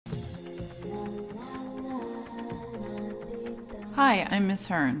Hi, I'm Miss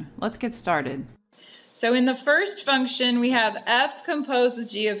Hearn. Let's get started. So in the first function, we have f composed with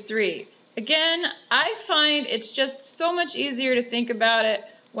g of 3. Again, I find it's just so much easier to think about it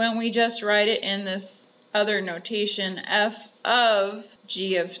when we just write it in this other notation, f of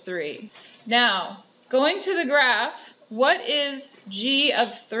g of 3. Now, going to the graph, what is g of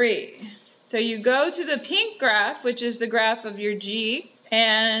 3? So you go to the pink graph, which is the graph of your g,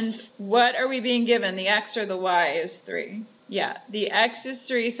 and what are we being given? The x or the y is 3. Yeah, the x is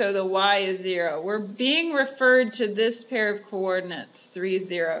 3, so the y is 0. We're being referred to this pair of coordinates, 3,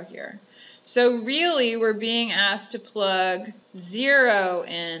 0 here. So really, we're being asked to plug 0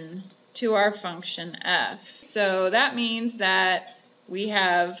 in to our function f. So that means that we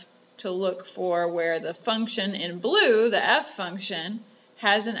have to look for where the function in blue, the f function,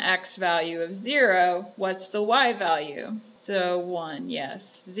 has an x value of 0. What's the y value? So 1,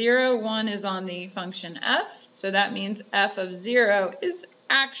 yes. 0, 1 is on the function f. So that means f of 0 is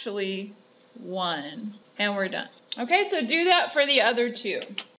actually 1. And we're done. Okay, so do that for the other two.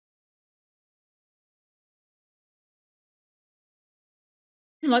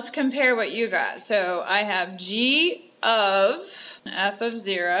 Let's compare what you got. So I have g of f of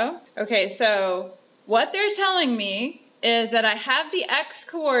 0. Okay, so what they're telling me is that I have the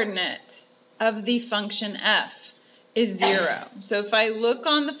x-coordinate of the function f is 0. So if I look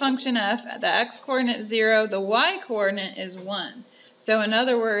on the function f, the x-coordinate is 0, the y-coordinate is 1. So in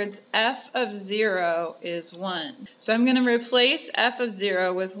other words, f of 0 is 1. So I'm going to replace f of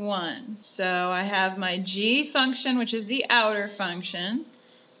 0 with 1. So I have my g function, which is the outer function.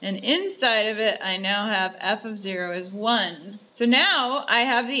 And inside of it, I now have f of 0 is 1. So now I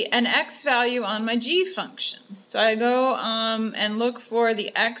have an x value on my g function. So I go and look for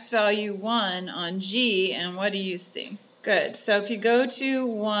the x value 1 on g, and what do you see? Good. So if you go to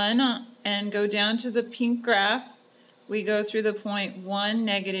 1 and go down to the pink graph, we go through the point 1,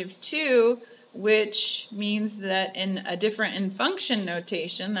 negative 2, which means that in a different in function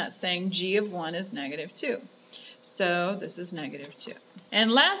notation, that's saying g of 1 is negative 2. So this is negative 2.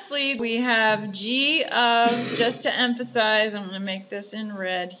 And lastly, we have g of, just to emphasize, I'm going to make this in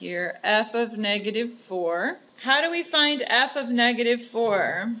red here, f of negative 4. How do we find f of negative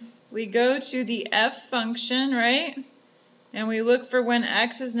 4? We go to the f function, right? And we look for when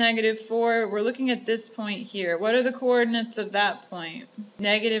x is negative 4. We're looking at this point here. What are the coordinates of that point?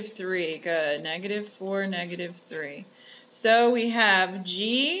 Negative 3. Good. Negative 4, negative 3. So we have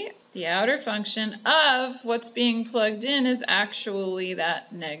g, the outer function, of what's being plugged in is actually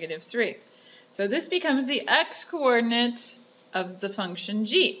that negative 3. So this becomes the x-coordinate of the function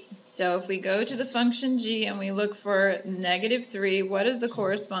g. So if we go to the function g and we look for negative 3, what is the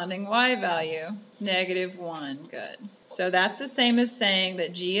corresponding y value? Negative 1. Good. So that's the same as saying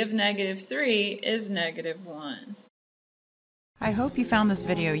that g of negative 3 is negative 1. I hope you found this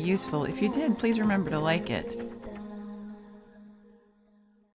video useful. If you did, please remember to like it.